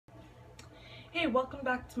Hey, welcome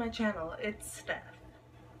back to my channel. It's Steph.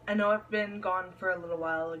 I know I've been gone for a little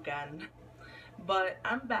while again, but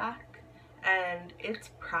I'm back and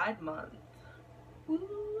it's Pride Month.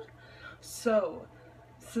 Woo! So,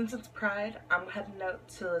 since it's Pride, I'm heading out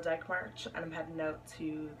to the Dyke March and I'm heading out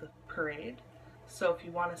to the parade. So if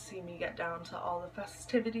you want to see me get down to all the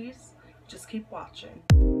festivities, just keep watching.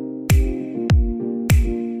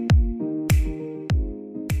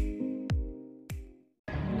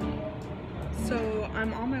 So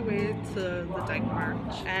I'm on my way to the Dyke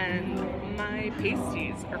March and my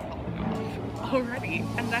pasties are falling off already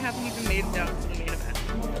and I haven't even made it down to the main event.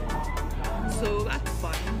 So that's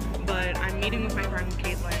fun, but I'm meeting with my friend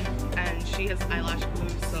Caitlin and she has eyelash glue,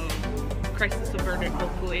 so crisis averted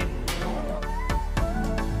hopefully.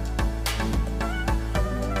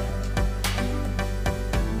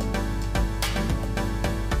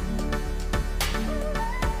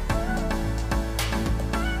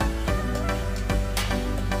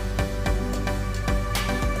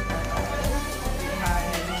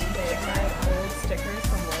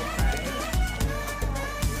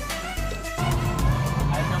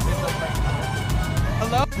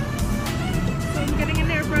 Hello? So I'm getting an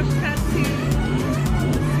airbrush tattoo.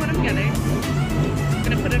 This is what I'm getting. I'm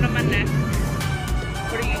gonna put it on my neck.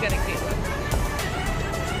 What are you getting, Caitlin?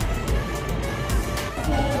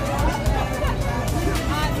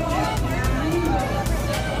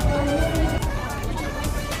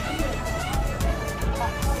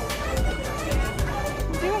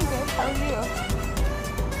 I'm doing good. How are you?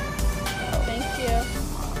 Thank you.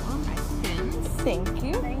 Thank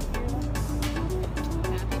you. Thank you.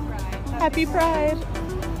 Happy Pride.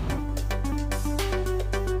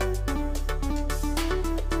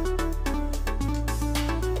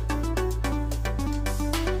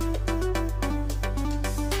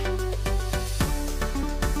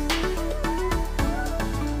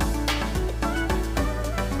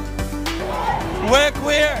 We're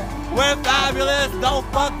queer. We're fabulous. Don't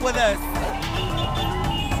fuck with us.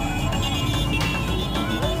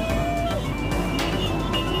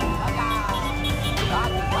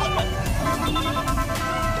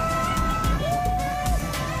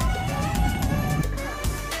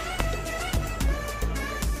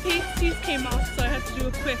 Pasties came off, so I had to do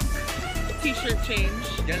a quick t-shirt change.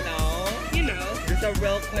 You know. Just a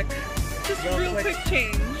real quick. Just real quick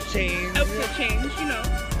change. Outfit change, you know.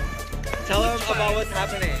 Tell them about what's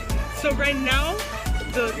happening. So right now,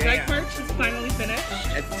 the Dyke March is finally finished.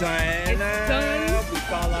 It's done. It's done. We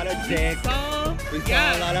saw a lot of dicks. We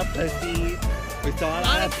saw a lot of pussies. We saw a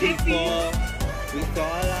lot of people. We saw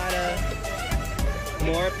a lot of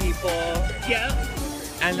more people. Yep.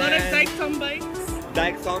 And a lot then of dykes on bikes.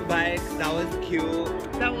 Dykes on bikes. That was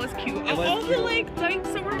cute. That was cute. It was all cute. the like dykes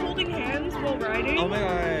that were holding hands while riding. Oh my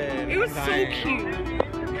god. It was so cute.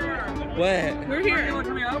 What? We're here. Anyone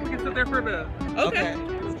coming out? We can sit there for a bit. Okay.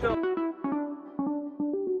 Let's go.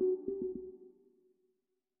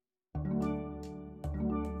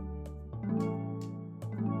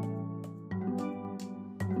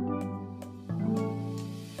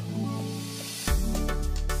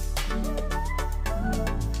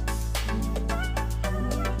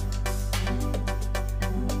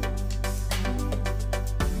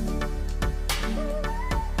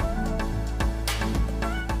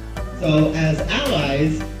 So as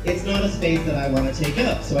allies, it's not a space that I want to take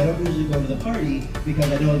up. So I don't usually go to the party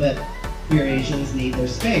because I know that queer Asians need their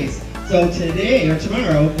space. So today or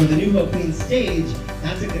tomorrow for the New Hope Queen stage,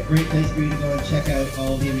 that's a great place for you to go and check out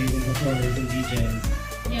all the amazing performers and DJs.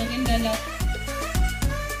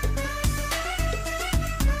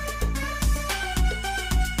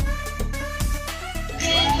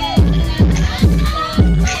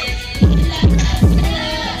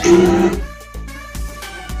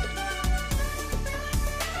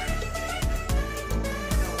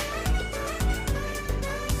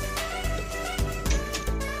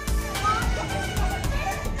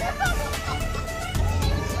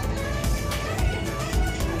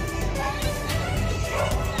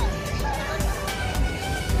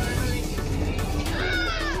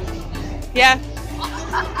 Yeah.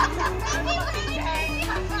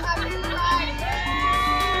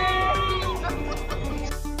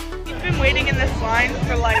 We've been waiting in this line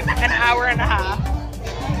for like an hour and a half.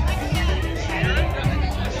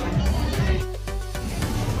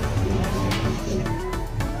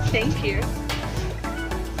 Thank you.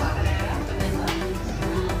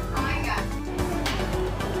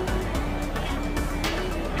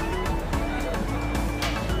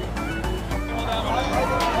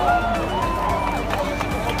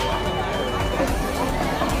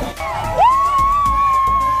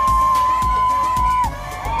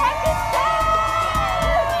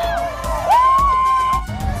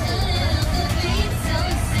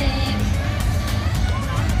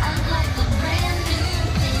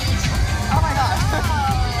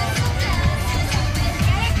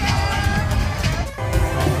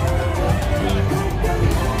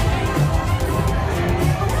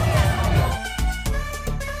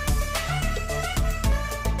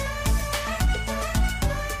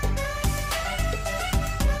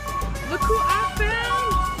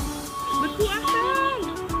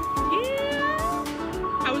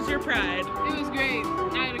 Pride? It was great.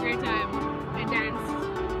 I had a great time. I danced.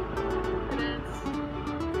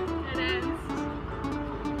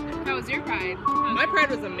 How was your Pride? My Pride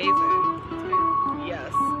was amazing.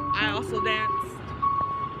 Yes. I also danced.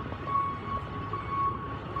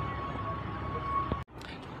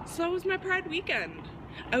 So that was my Pride weekend.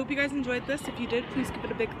 I hope you guys enjoyed this. If you did, please give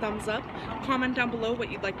it a big thumbs up. Comment down below what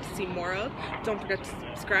you'd like to see more of. Don't forget to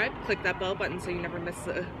subscribe. Click that bell button so you never miss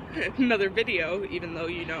another video, even though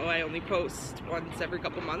you know I only post once every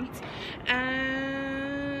couple months.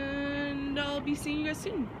 And I'll be seeing you guys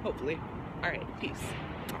soon, hopefully. Alright, peace.